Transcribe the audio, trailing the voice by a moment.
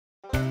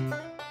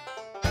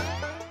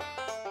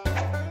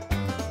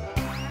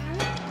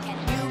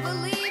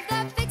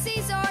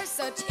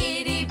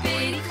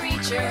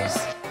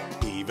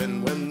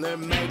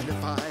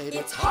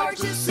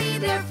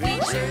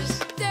extinguishers.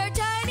 They're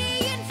tiny,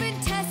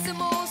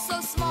 infinitesimal,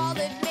 so small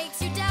it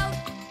makes you doubt.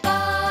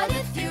 But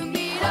if you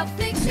meet a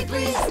Fixie,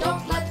 please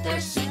don't let their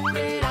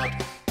secret out.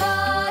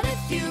 But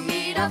if you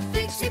meet a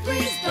Fixie,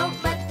 please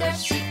don't let their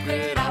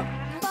secret out.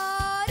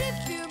 But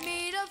if you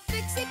meet a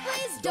Fixie,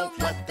 please don't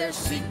let their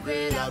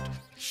secret out.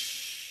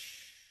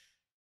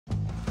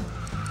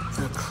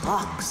 The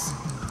clocks.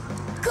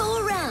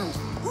 Go around,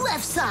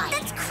 left side.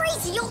 That's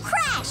crazy, you'll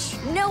crash.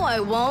 No, I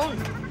won't.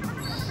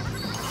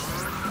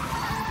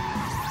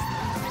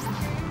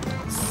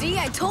 See,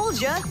 I told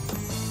ya.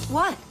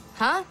 What?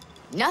 Huh?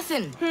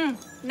 Nothing.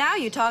 Now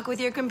you talk with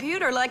your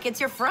computer like it's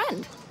your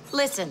friend.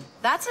 Listen,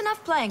 that's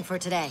enough playing for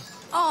today.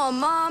 Oh,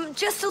 Mom,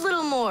 just a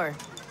little more.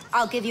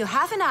 I'll give you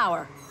half an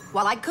hour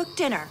while I cook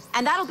dinner,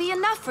 and that'll be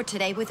enough for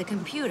today with the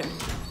computer.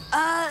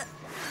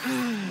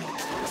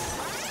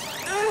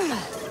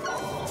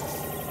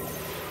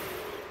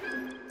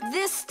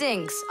 This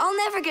stinks. I'll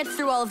never get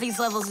through all of these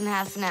levels in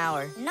half an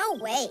hour. No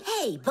way.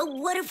 Hey, but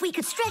what if we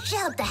could stretch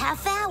out the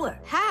half hour?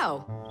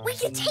 How? We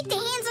could take the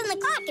hands on the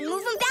clock and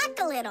move them back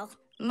a little.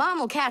 Mom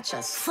will catch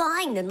us.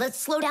 Fine, then let's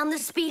slow down the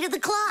speed of the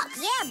clocks.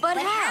 Yeah, But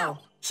how?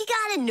 You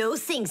gotta know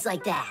things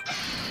like that.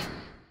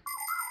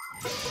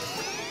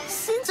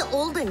 Since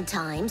olden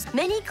times,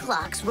 many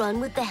clocks run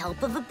with the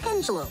help of a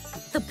pendulum.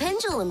 The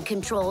pendulum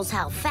controls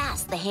how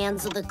fast the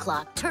hands of the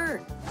clock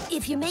turn.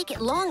 If you make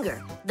it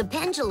longer, the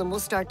pendulum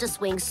will start to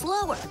swing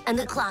slower, and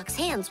the clock's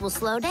hands will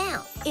slow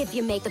down. If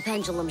you make the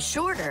pendulum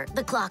shorter,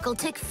 the clock will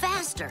tick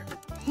faster.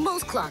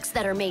 Most clocks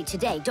that are made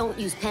today don't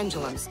use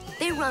pendulums.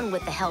 They run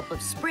with the help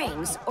of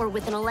springs or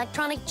with an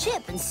electronic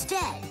chip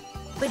instead.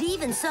 But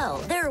even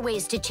so, there are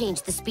ways to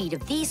change the speed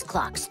of these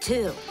clocks,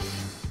 too.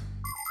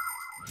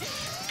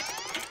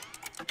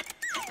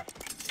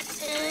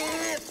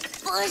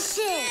 Push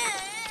it!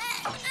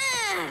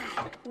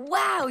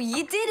 Wow,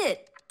 you did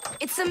it!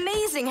 It's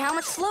amazing how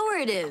much slower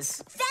it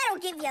is. that'll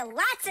give you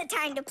lots of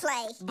time to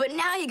play. But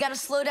now you gotta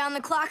slow down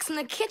the clocks in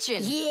the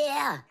kitchen.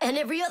 Yeah, and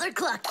every other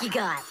clock you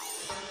got.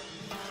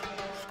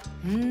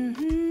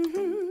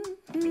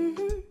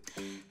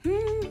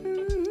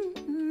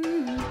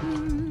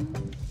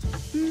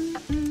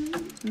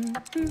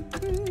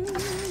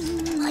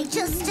 I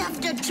just have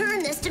to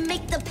turn this to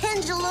make the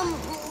pendulum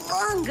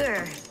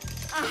longer.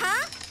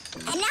 Uh-huh.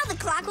 And now the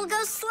clock will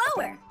go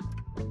slower.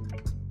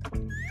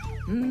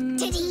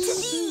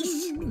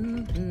 Tadee!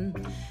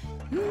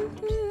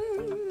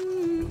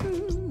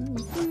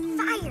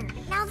 Fire!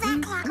 Now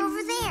that clock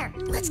over there.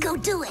 Let's go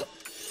do it.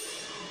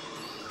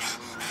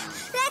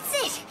 That's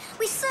it!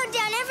 We slowed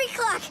down every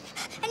clock,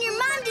 and your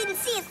mom didn't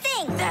see a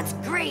thing. That's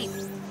great.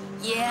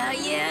 Yeah.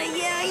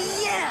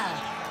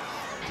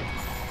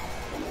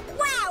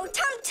 Wow,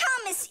 Tom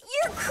Thomas,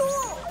 you're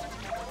cool!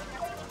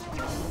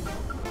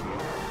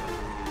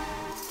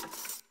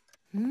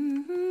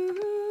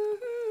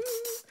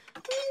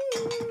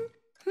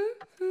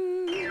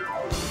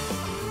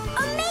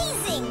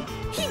 Amazing!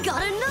 He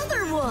got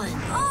another one.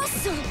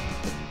 Awesome.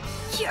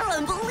 You're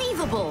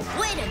unbelievable.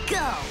 Way to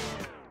go.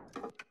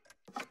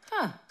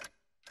 Huh.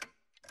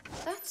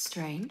 That's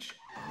strange.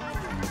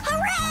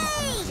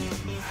 Hooray!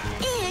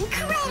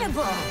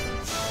 Incredible.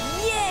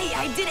 Yay,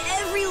 I did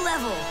every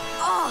level.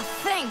 Oh,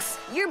 thanks.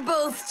 You're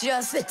both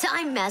just... The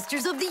time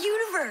masters of the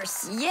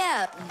universe.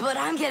 Yeah, but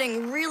I'm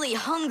getting really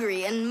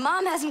hungry, and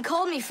Mom hasn't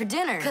called me for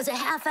dinner. Because a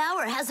half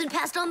hour hasn't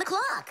passed on the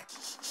clock.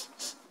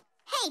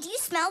 Hey, do you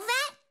smell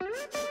that?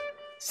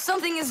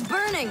 Something is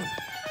burning.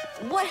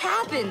 What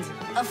happened?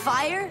 A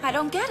fire? I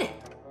don't get it.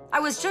 I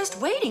was just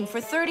waiting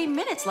for 30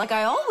 minutes like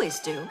I always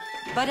do,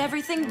 but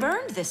everything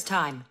burned this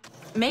time.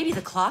 Maybe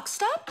the clock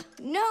stopped?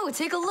 No,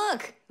 take a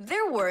look.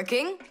 They're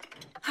working.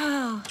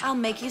 Oh, I'll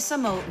make you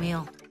some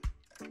oatmeal.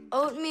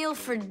 Oatmeal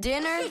for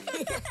dinner?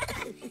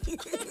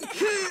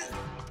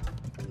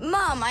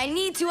 Mom, I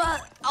need to,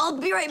 I'll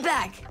be right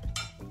back.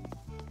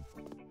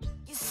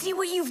 You see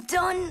what you've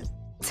done,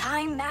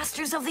 Time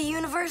Masters of the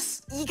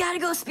Universe? You gotta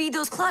go speed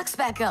those clocks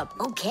back up.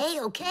 Okay.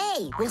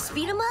 We'll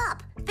speed them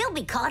up. They'll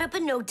be caught up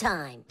in no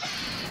time.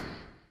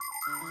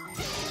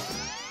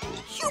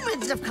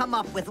 Humans have come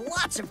up with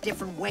lots of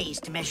different ways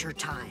to measure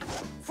time.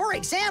 For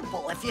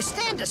example, if you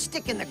stand a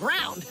stick in the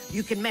ground,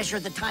 you can measure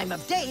the time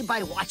of day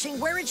by watching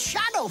where its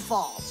shadow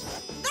falls.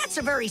 That's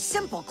a very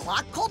simple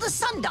clock called a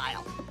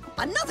sundial.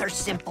 Another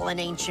simple and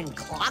ancient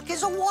clock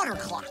is a water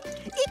clock.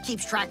 It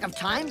keeps track of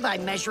time by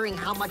measuring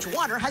how much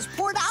water has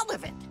poured out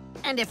of it.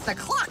 And if the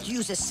clock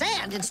uses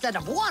sand instead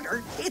of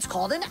water, it's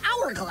called an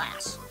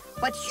hourglass.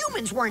 But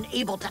humans weren't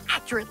able to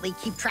accurately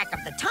keep track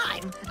of the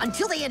time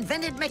until they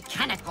invented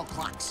mechanical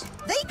clocks.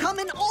 They come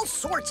in all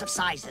sorts of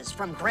sizes,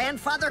 from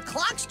grandfather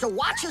clocks to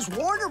watches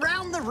worn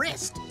around the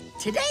wrist.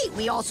 Today,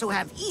 we also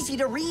have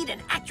easy-to-read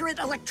and accurate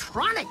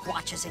electronic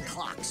watches and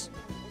clocks.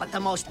 But the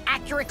most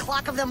accurate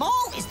clock of them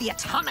all is the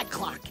atomic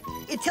clock.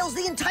 It tells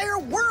the entire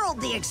world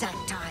the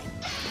exact time.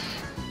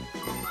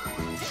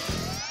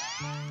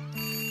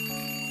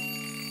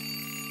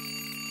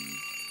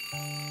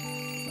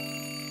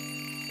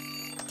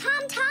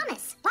 Tom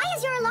Thomas, why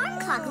is your alarm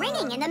clock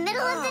ringing in the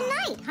middle of the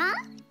night, huh?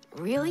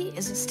 Really?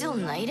 Is it still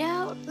night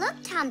out? Look,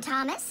 Tom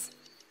Thomas.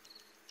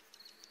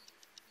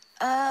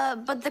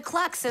 But the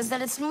clock says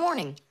that it's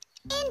morning.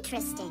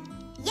 Interesting.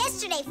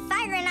 Yesterday,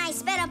 Fire and I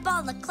sped up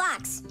all the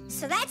clocks.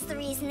 So that's the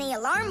reason the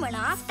alarm went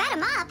off. Sped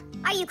them up?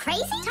 Are you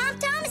crazy? Tom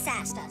Thomas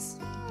asked us.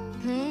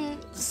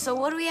 So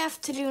what do we have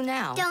to do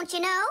now? Don't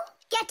you know?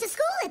 Get to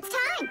school, it's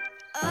time.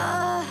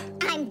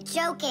 I'm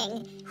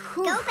joking.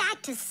 Go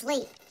back to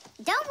sleep.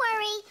 Don't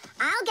worry,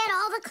 I'll get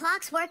all the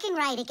clocks working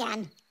right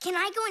again. Can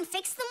I go and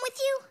fix them with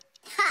you?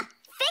 Ha!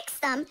 Fix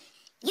them?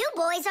 You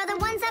boys are the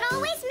ones that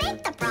always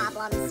make the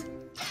problems.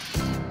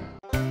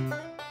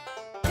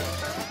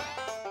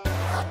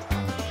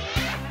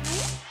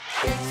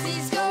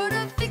 Fixies go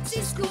to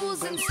Fixie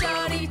schools and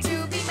study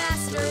to be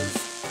masters.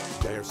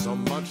 There's so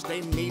much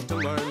they need to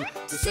learn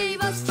To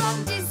save us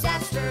from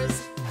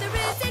disasters. There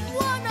isn't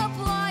one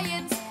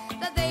appliance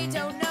that they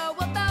don't know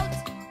about.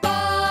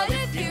 But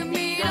if you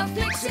meet a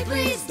Fixie,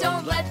 please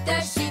don't let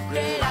their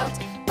secret out.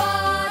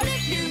 But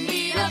if you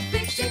meet a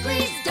Fixie,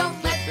 please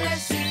don't let their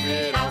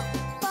secret out.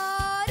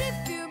 But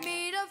if you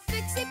meet a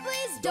Fixie,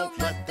 please don't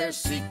let their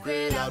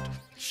secret out.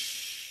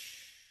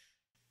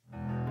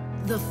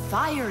 The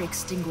fire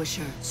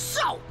extinguisher.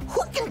 So,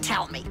 who can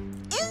tell me,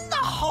 in the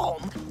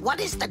home, what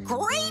is the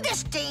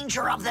greatest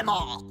danger of them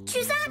all?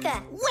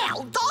 Chuzaka.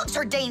 Well, dogs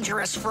are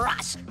dangerous for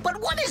us,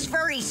 but what is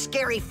very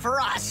scary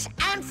for us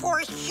and for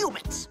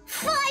humans?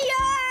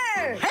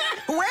 Fire!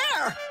 Huh?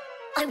 Where?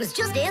 I was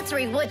just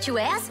answering what you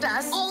asked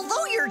us.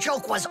 Although your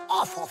joke was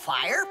awful,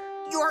 Fire,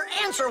 your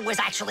answer was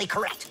actually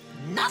correct.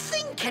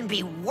 Nothing can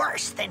be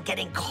worse than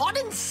getting caught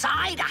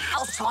inside a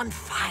house on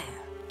fire.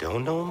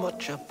 Don't know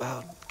much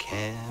about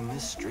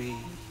chemistry,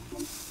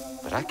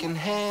 but I can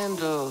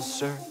handle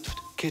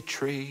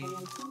circuitry.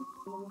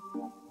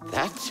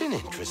 That's an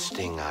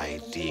interesting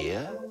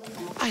idea.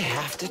 I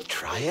have to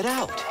try it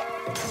out.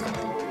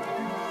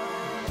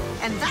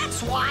 And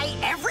that's why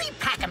every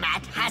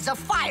Pack-A-Mat has a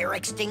fire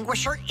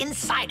extinguisher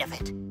inside of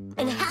it.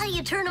 And how do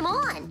you turn them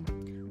on?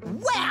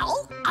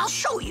 Well, I'll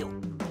show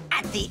you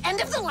at the end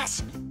of the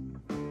lesson.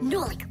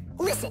 Nolik,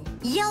 listen,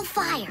 yell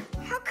fire.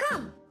 How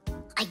come?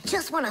 I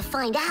just want to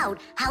find out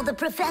how the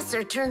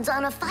professor turns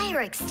on a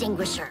fire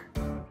extinguisher.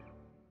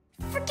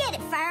 Forget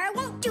it, Fire. I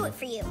won't do it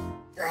for you.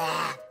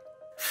 Ugh.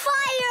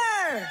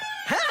 Fire!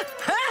 Huh?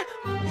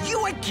 Huh?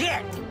 You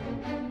again.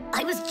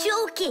 I was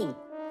joking.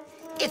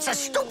 It's a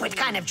stupid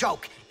kind of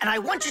joke, and I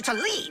want you to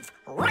leave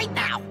right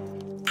now.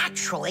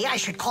 Actually, I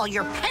should call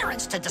your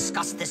parents to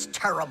discuss this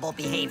terrible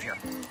behavior.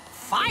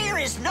 Fire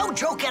is no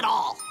joke at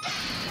all.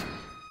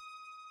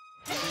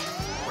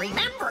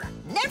 Remember,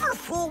 never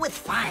fool with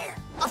fire.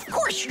 Of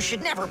course, you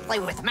should never play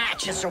with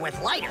matches or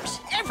with lighters.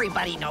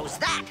 Everybody knows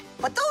that.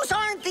 But those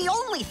aren't the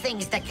only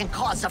things that can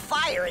cause a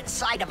fire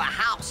inside of a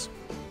house.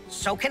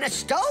 So can a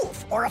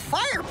stove or a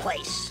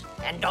fireplace.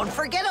 And don't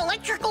forget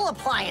electrical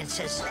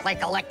appliances,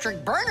 like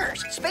electric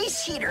burners,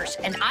 space heaters,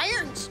 and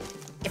irons.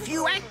 If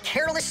you act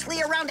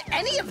carelessly around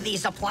any of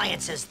these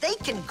appliances, they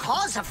can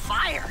cause a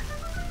fire.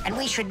 And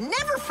we should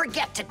never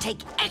forget to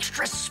take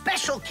extra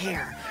special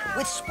care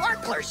with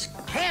sparklers,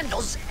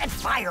 candles, and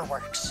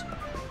fireworks.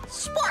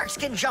 Sparks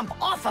can jump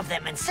off of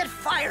them and set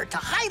fire to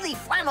highly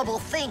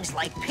flammable things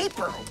like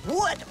paper,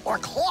 wood, or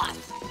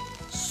cloth.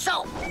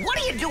 So, what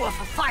do you do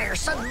if a fire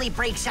suddenly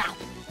breaks out?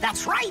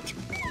 That's right.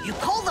 You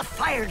call the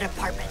fire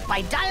department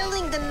by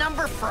dialing the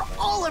number for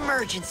all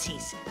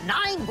emergencies,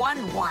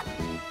 911.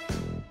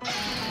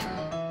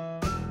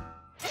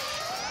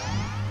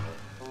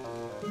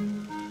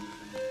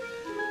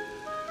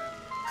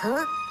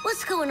 Huh?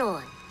 What's going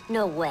on?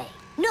 No way.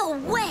 No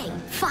way!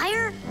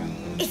 Fire?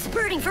 It's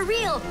burning for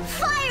real!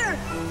 Fire!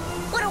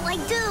 What do I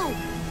do?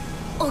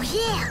 Oh,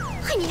 yeah!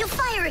 I need a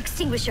fire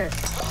extinguisher!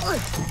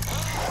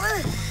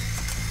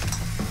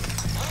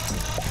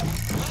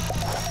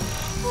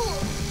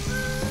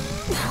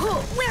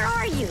 Where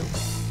are you?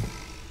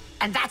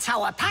 And that's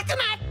how a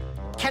Pack-A-Mat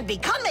can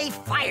become a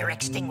fire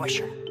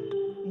extinguisher.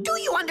 Do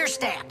you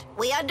understand?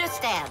 We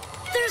understand.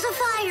 There's a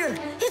fire!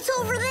 It's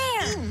over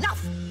there!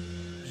 Enough!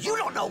 You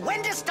don't know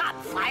when to stop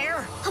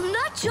fire. I'm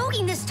not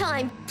joking this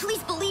time.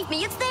 Please believe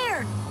me, it's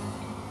there.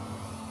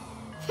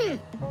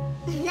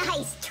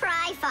 Nice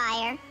try,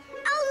 Fire.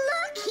 Oh,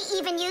 look, he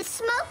even used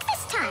smoke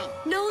this time.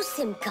 No,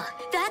 Simka.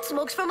 That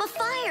smoke's from a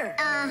fire.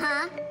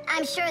 Uh-huh.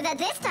 I'm sure that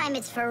this time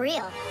it's for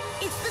real.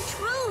 It's the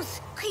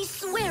truth. I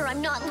swear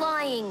I'm not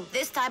lying.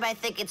 This time I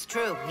think it's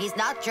true. He's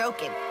not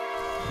joking.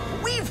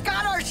 We've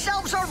got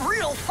ourselves a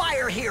real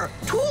fire here.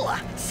 Tula,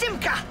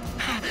 Simka,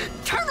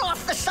 turn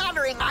off the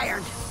soldering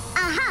iron.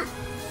 Uh-huh.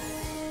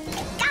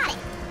 Got it.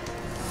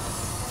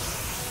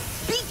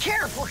 Be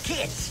careful,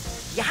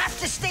 kids. You have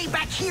to stay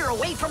back here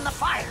away from the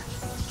fire.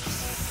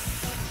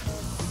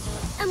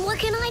 And what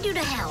can I do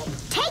to help?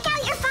 Take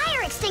out your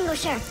fire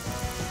extinguisher.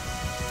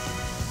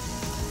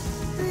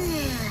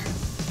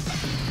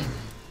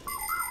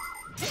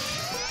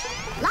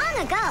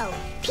 Long ago,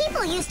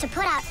 people used to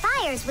put out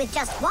fires with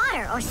just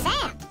water or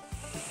sand.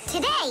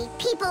 Today,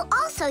 people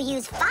also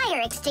use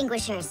fire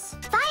extinguishers.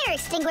 Fire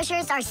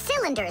extinguishers are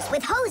cylinders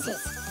with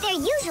hoses. They're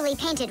usually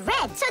painted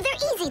red, so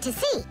they're easy to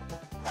see.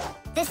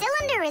 The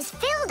cylinder is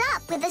filled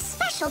up with a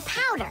special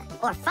powder,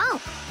 or foam.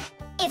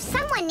 If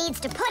someone needs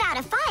to put out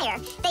a fire,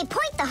 they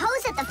point the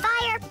hose at the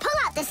fire, pull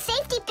out the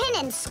safety pin,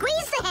 and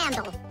squeeze the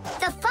handle.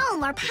 The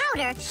foam or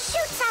powder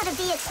shoots out of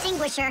the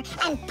extinguisher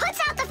and puts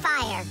out the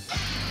fire.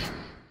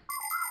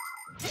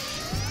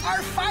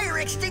 Our fire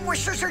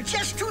extinguishers are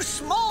just too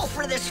small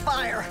for this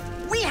fire.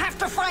 We have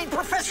to find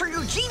Professor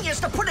Eugenius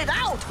to put it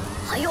out.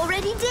 I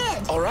already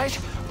did. All right,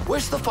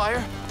 where's the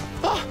fire?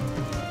 Ah.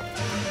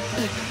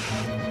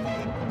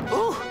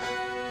 Ooh.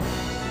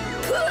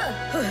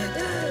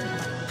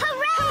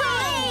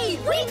 Hooray!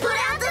 We put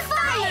out the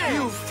fire!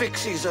 You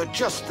Fixies are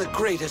just the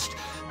greatest.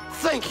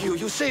 Thank you.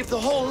 You saved the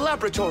whole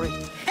laboratory.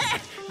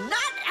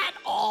 Not at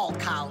all,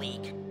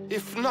 colleague.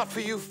 If not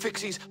for you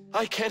Fixies,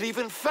 I can't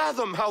even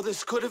fathom how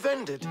this could have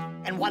ended.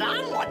 And what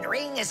I'm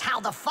wondering is how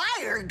the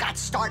fire got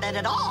started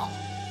at all.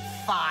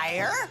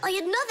 Fire? I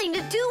had nothing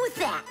to do with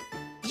that.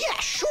 Yeah,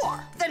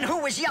 sure. Then who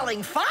was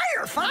yelling,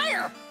 fire,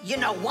 fire? You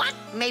know what?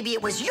 Maybe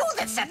it was you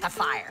that set the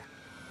fire.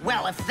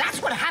 Well, if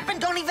that's what happened,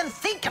 don't even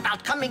think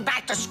about coming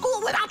back to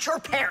school without your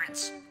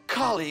parents.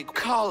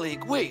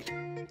 Colleague, wait.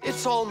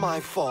 It's all my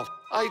fault.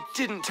 I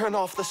didn't turn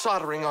off the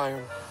soldering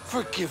iron.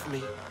 Forgive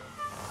me.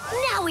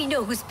 Now we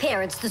know whose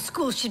parents the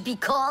school should be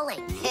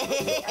calling.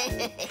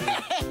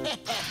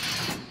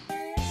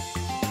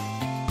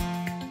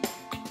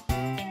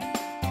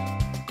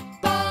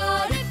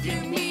 But if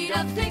you meet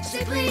a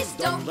Fixie, please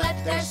don't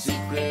let their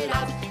secret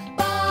out.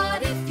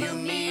 But if you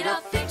meet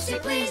a Fixie,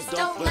 please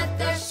don't let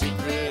their secret out.